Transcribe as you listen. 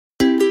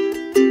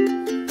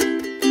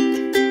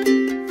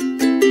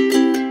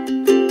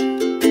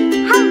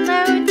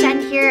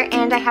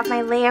have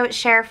my layout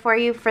share for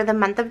you for the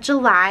month of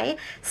July.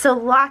 So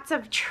lots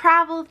of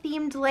travel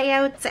themed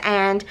layouts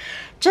and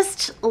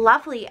just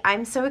lovely.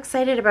 I'm so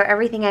excited about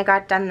everything I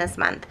got done this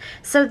month.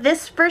 So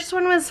this first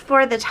one was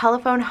for the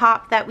telephone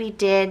hop that we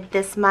did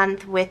this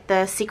month with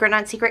the Secret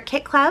Not Secret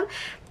Kit Club.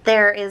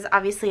 There is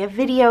obviously a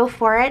video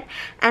for it,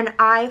 and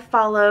I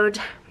followed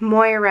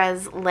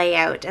Moira's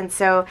layout, and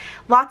so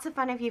lots of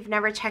fun. If you've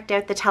never checked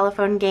out the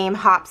telephone game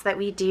hops that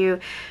we do,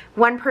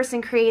 one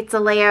person creates a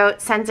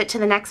layout, sends it to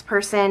the next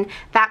person,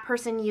 that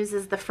person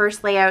uses the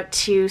first layout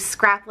to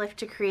scrap lift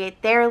to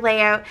create their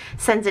layout,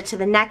 sends it to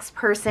the next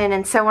person,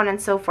 and so on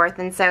and so forth.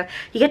 And so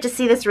you get to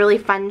see this really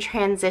fun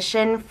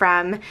transition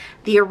from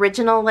the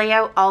original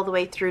layout all the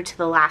way through to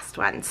the last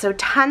one. So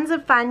tons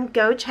of fun.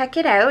 Go check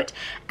it out.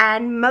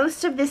 And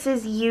most of this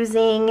is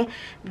using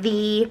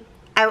the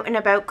Out and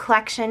About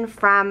collection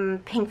from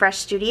Pinkfresh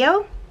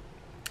Studio.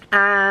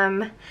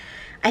 I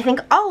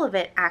think all of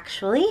it,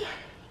 actually.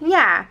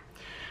 Yeah.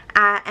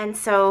 And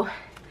so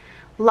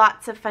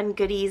lots of fun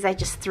goodies. I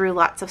just threw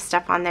lots of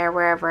stuff on there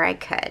wherever I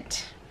could.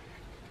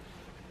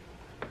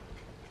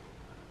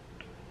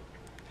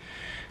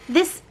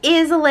 This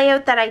is a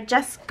layout that I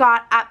just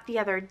got up the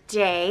other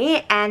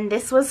day, and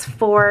this was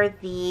for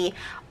the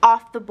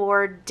Off the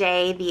Board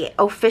Day, the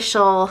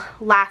official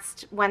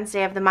last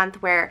Wednesday of the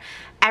month where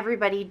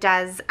everybody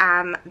does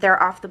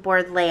their off the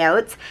board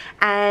layouts,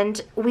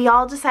 and we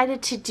all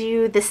decided to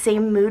do the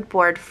same mood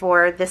board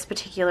for this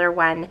particular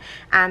one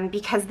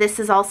because this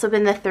has also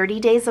been the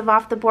 30 days of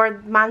off the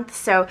board month.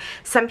 So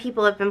some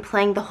people have been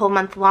playing the whole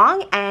month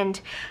long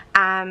and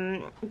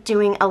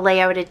doing a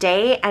layout a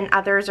day, and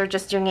others are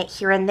just doing it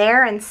here and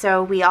there, and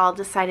so we all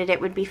decided it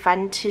would be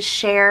fun to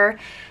share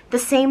the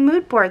same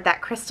mood board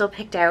that Crystal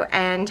picked out,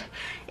 and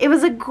it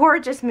was a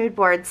gorgeous mood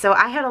board. So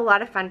I had a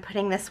lot of fun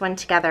putting this one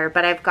together,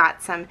 but I've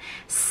got some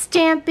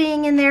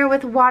stamping in there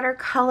with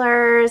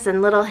watercolors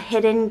and little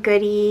hidden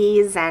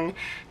goodies and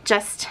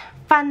just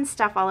fun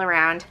stuff all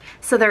around.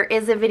 So there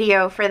is a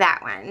video for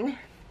that one.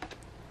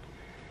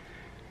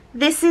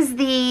 This is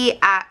the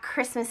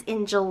Christmas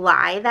in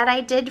July that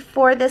I did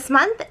for this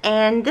month,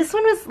 and this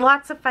one was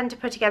lots of fun to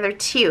put together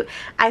too.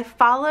 I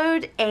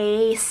followed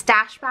a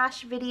Stash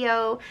Bash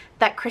video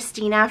that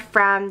Christina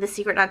from the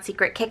Secret Not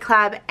Secret Kit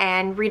Club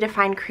and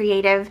Redefined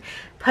Creative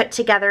put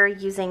together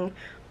using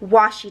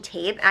washi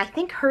tape. I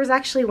think hers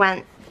actually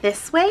went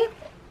this way.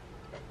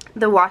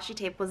 The washi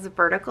tape was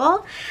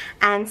vertical,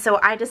 and so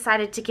I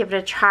decided to give it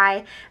a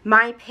try.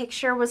 My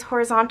picture was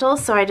horizontal,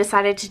 so I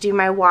decided to do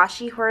my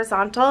washi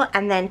horizontal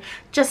and then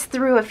just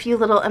threw a few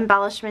little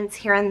embellishments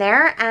here and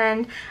there,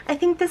 and I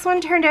think this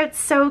one turned out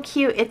so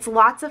cute. It's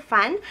lots of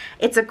fun.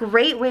 It's a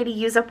great way to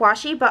use up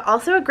washi, but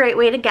also a great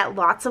way to get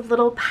lots of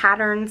little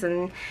patterns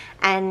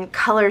and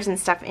colors and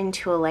stuff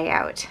into a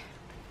layout.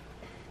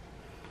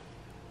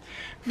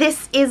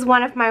 This is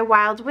one of my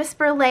Wild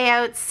Whisper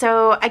layouts.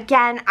 So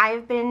again,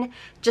 I've been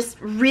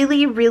just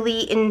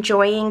really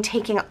enjoying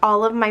taking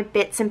all of my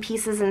bits and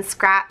pieces and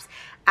scraps,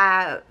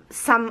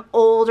 some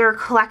older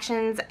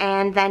collections,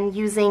 and then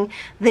using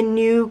the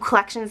new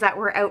collections that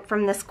were out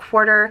from this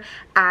quarter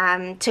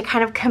to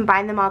kind of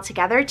combine them all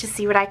together to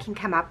see what I can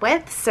come up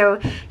with.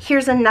 So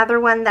here's another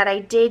one that I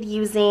did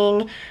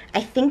using, I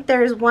think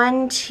there's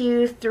 1,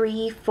 2,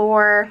 3,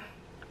 4,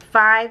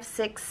 5,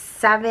 6,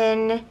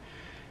 7,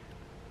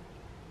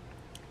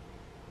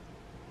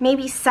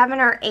 maybe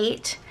 7 or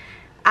 8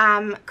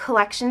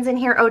 collections in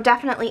here. Oh,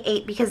 definitely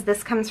 8 because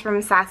this comes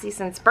from Sassy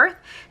Since Birth.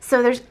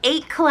 So there's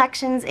 8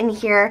 collections in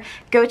here.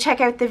 Go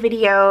check out the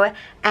video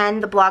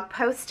and the blog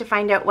post to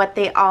find out what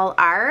they all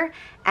are.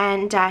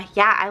 And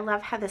yeah, I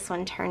love how this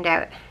one turned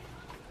out.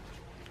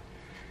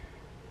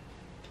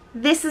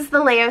 This is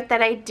the layout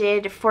that I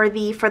did for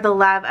the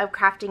Love of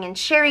Crafting and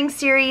Sharing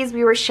series.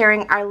 We were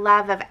sharing our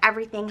love of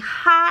everything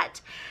hot.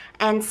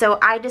 And so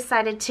I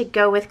decided to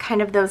go with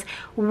kind of those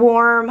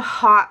warm,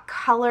 hot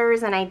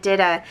colors, and I did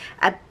a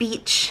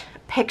beach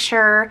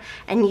picture,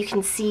 and you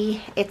can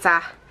see it's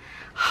a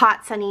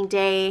hot sunny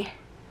day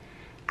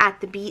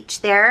at the beach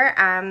there.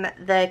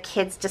 The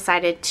kids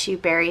decided to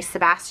bury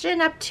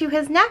Sebastian up to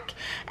his neck,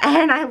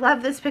 and I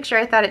love this picture.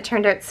 I thought it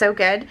turned out so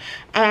good.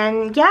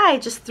 And yeah, I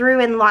just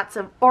threw in lots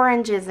of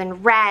oranges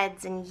and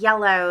reds and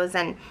yellows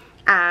and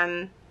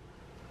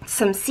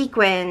some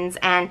sequins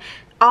and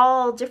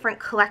all different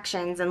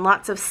collections and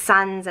lots of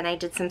suns, and I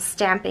did some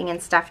stamping and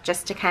stuff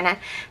just to kind of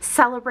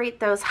celebrate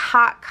those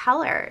hot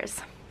colors.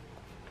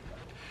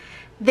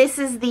 This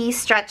is the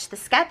Stretch the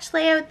Sketch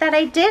layout that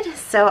I did,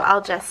 so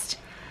I'll just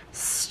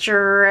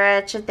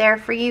stretch it there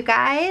for you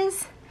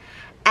guys.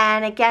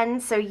 And again,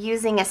 so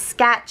using a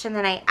sketch, and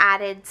then I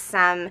added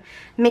some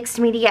mixed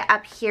media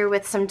up here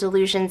with some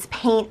Delusions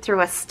paint through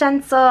a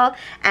stencil,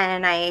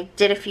 and I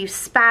did a few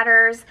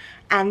spatters.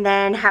 and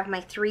then have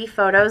my 3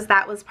 photos.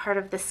 That was part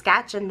of the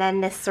sketch, and then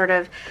this sort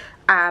of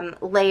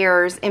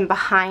layers in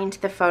behind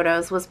the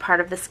photos was part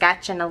of the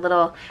sketch, and a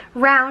little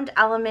round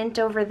element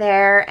over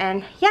there.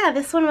 And yeah,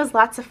 this one was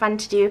lots of fun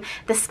to do.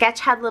 The sketch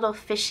had little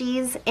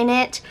fishies in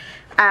it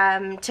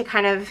to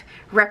kind of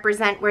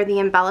represent where the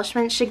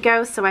embellishment should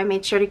go, so I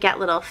made sure to get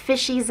little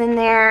fishies in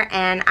there,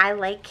 and I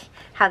like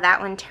how that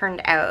one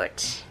turned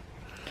out.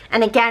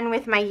 And again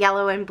with my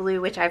yellow and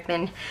blue, which I've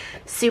been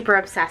super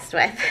obsessed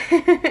with.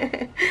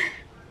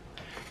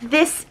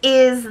 This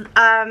is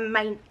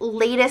my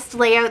latest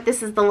layout.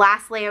 This is the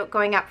last layout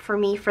going up for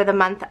me for the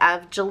month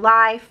of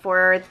July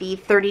for the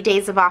 30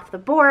 days of Off the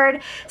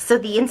Board. So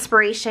the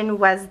inspiration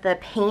was the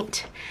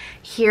paint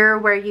here,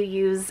 where you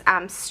use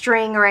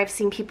string, or I've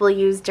seen people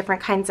use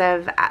different kinds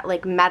of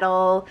like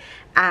metal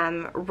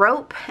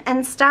rope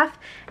and stuff,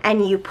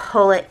 and you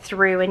pull it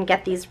through and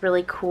get these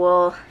really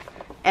cool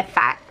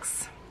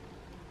effects.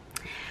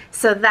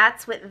 So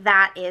that's what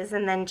that is,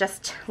 and then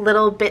just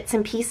little bits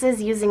and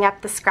pieces using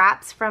up the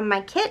scraps from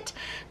my kit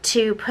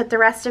to put the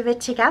rest of it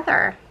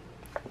together.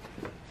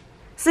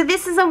 So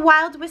this is a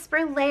Wild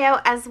Whisper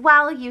layout as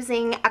well,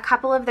 using a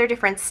couple of their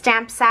different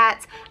stamp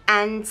sets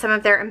and some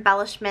of their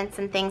embellishments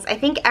and things. I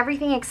think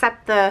everything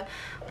except the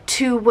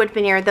 2 wood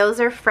veneer,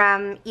 those are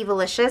from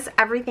Evilicious.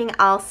 Everything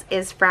else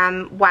is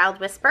from Wild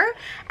Whisper,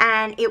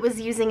 and it was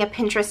using a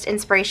Pinterest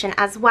inspiration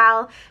as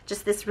well,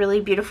 just this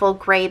really beautiful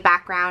gray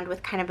background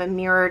with kind of a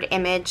mirrored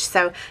image.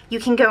 So you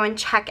can go and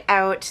check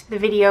out the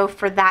video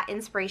for that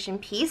inspiration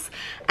piece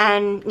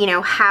and, you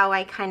know, how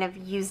I kind of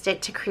used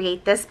it to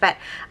create this. But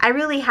I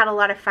really had a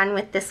lot of fun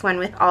with this one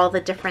with all the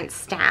different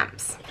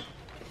stamps.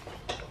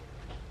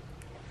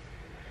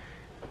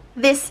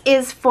 This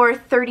is for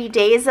 30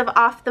 days of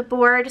Off the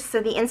Board.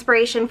 So the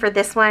inspiration for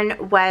this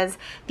one was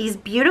these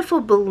beautiful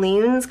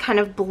balloons kind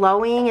of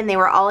blowing, and they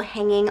were all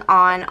hanging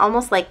on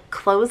almost like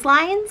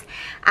clotheslines,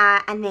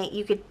 and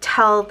you could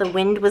tell the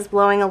wind was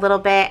blowing a little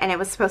bit, and it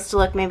was supposed to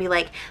look maybe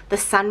like the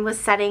sun was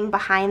setting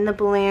behind the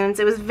balloons.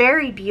 It was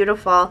very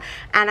beautiful,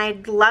 and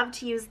I'd love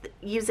to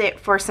use it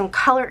for some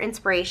color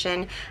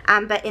inspiration,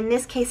 but in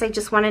this case I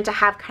just wanted to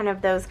have kind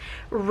of those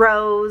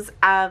rows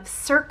of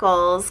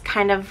circles,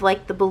 kind of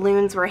like the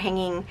balloons were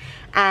hanging.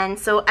 And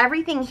so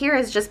everything here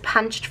is just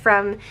punched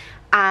from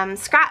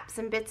scraps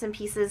and bits and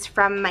pieces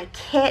from my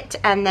kit,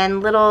 and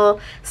then little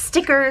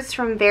stickers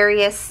from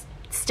various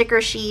sticker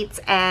sheets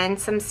and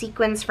some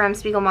sequins from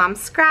Spiegel Mom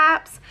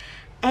Scraps.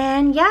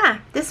 And yeah,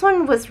 this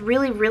one was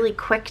really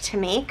quick to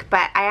make,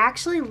 but I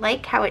actually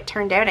like how it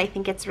turned out. I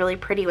think it's really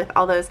pretty with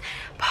all those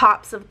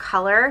pops of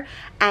color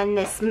and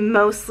this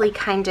mostly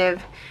kind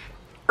of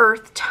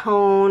earth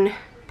tone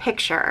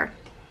picture.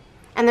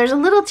 And there's a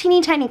little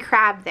teeny tiny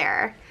crab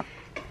there,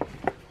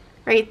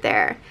 right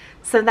there.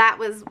 So that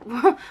was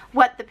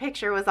what the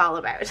picture was all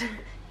about.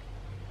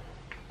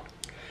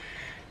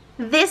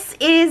 This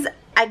is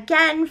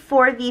again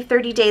for the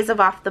 30 days of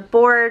Off the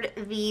Board.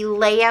 The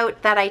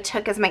layout that I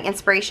took as my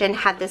inspiration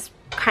had this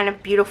kind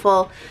of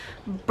beautiful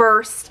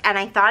burst, and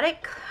I thought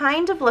it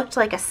kind of looked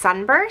like a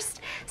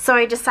sunburst, so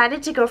I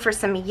decided to go for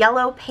some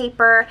yellow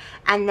paper,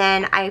 and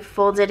then I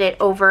folded it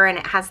over, and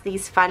it has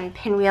these fun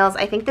pinwheels.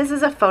 I think this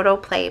is a photo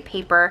play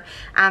paper.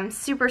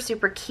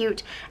 Super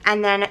cute.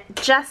 And then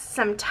just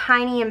some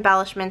tiny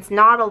embellishments,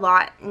 not a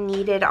lot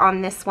needed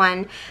on this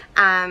one.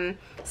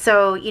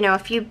 So, you know, a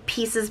few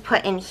pieces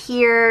put in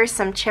here,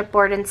 some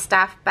chipboard and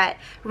stuff, but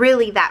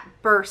really that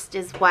burst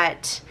is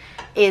what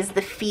is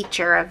the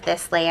feature of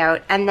this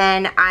layout. And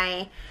then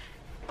I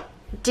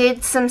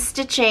did some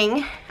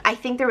stitching. I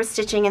think there was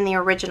stitching in the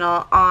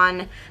original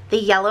on the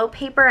yellow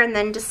paper, and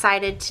then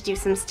decided to do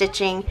some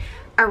stitching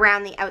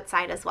around the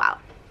outside as well.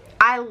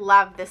 I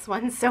love this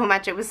one so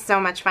much. It was so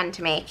much fun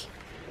to make.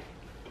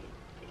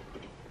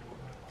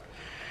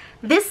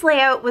 This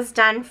layout was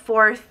done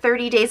for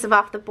 30 days of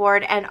Off the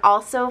Board, and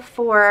also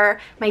for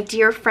my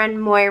dear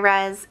friend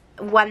Moira's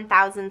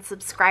 1,000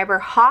 subscriber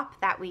hop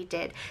that we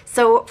did.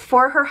 So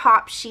for her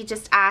hop, she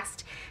just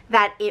asked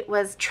that it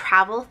was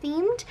travel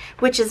themed,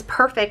 which is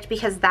perfect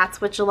because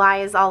that's what July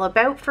is all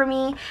about for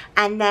me.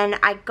 And then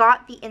I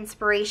got the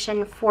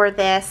inspiration for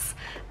this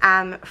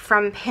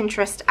from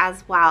Pinterest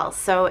as well,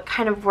 so it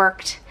kind of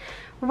worked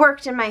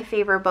in my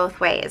favor both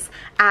ways.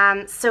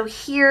 So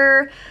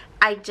here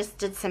I just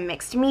did some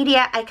mixed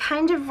media. I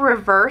kind of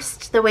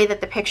reversed the way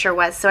that the picture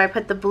was. So I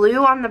put the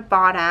blue on the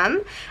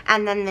bottom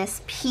and then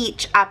this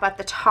peach up at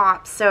the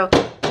top. So,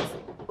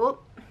 oh,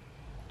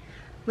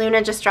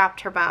 Luna just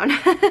dropped her bone.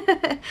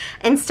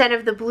 Instead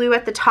of the blue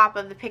at the top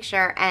of the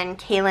picture and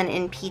Kaylin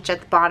in peach at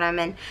the bottom,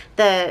 and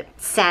the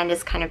sand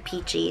is kind of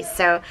peachy.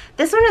 So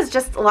this one is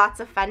just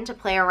lots of fun to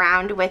play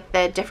around with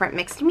the different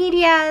mixed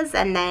medias,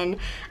 and then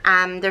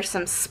there's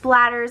some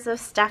splatters of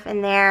stuff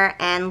in there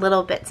and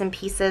little bits and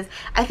pieces.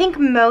 I think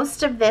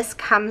most of this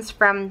comes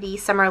from the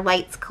Summer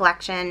Lights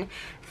collection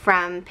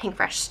from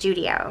Pinkfresh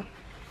Studio.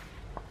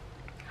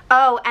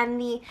 Oh, and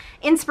the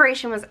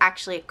inspiration was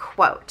actually a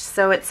quote.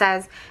 So it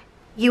says,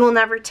 "You will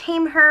never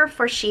tame her,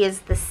 for she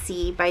is the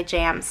sea," by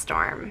J.M.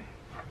 Storm.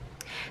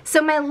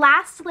 So my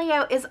last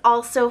layout is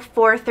also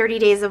for 30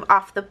 Days of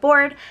Off the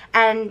Board,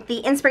 and the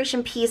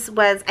inspiration piece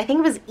was, I think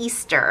it was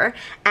Easter,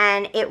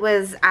 and it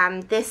was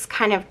this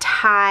kind of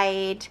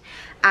tied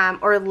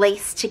or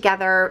laced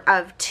together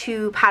of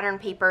two pattern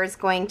papers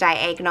going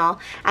diagonal,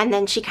 and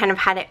then she kind of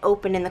had it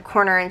open in the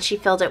corner and she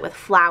filled it with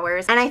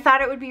flowers. And I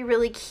thought it would be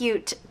really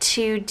cute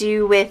to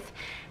do with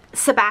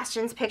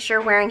Sebastian's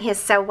picture wearing his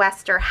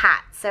sou'wester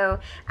hat.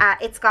 So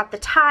it's got the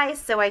ties,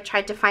 so I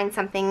tried to find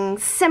something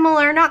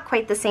similar, not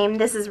quite the same,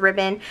 this is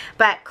ribbon,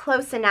 but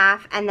close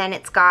enough. And then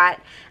it's got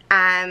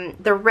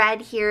the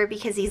red here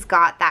because he's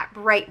got that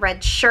bright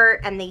red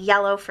shirt, and the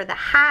yellow for the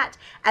hat,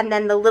 and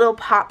then the little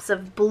pops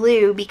of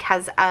blue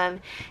because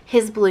of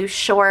his blue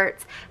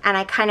shorts. And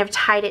I kind of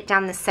tied it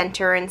down the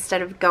center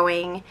instead of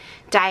going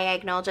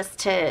diagonal, just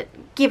to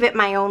give it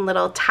my own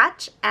little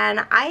touch. And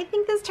I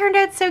think this turned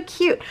out so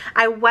cute.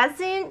 I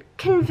wasn't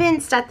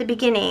convinced at the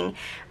beginning,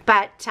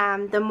 but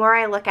the more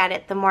I look at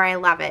it, the more I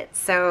love it.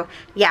 So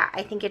yeah,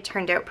 I think it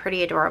turned out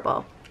pretty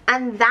adorable.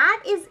 And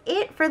that is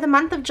it for the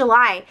month of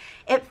July.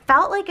 It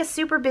felt like a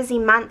super busy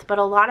month, but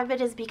a lot of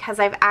it is because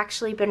I've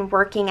actually been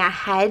working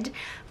ahead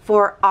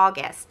for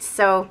August.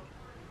 So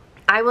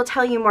I will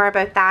tell you more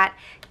about that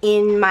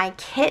in my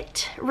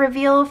kit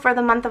reveal for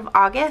the month of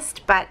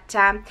August. But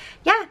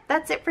yeah,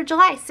 that's it for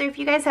July. So if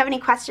you guys have any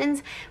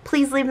questions,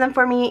 please leave them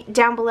for me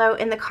down below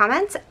in the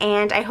comments.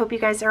 And I hope you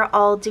guys are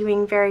all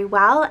doing very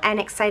well and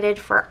excited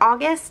for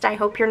August. I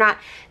hope you're not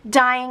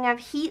dying of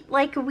heat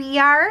like we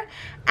are.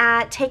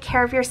 Take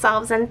care of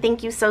yourselves, and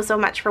thank you so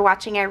much for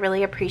watching. I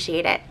really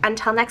appreciate it.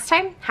 Until next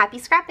time, happy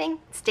scrapping.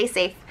 Stay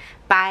safe.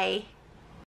 Bye.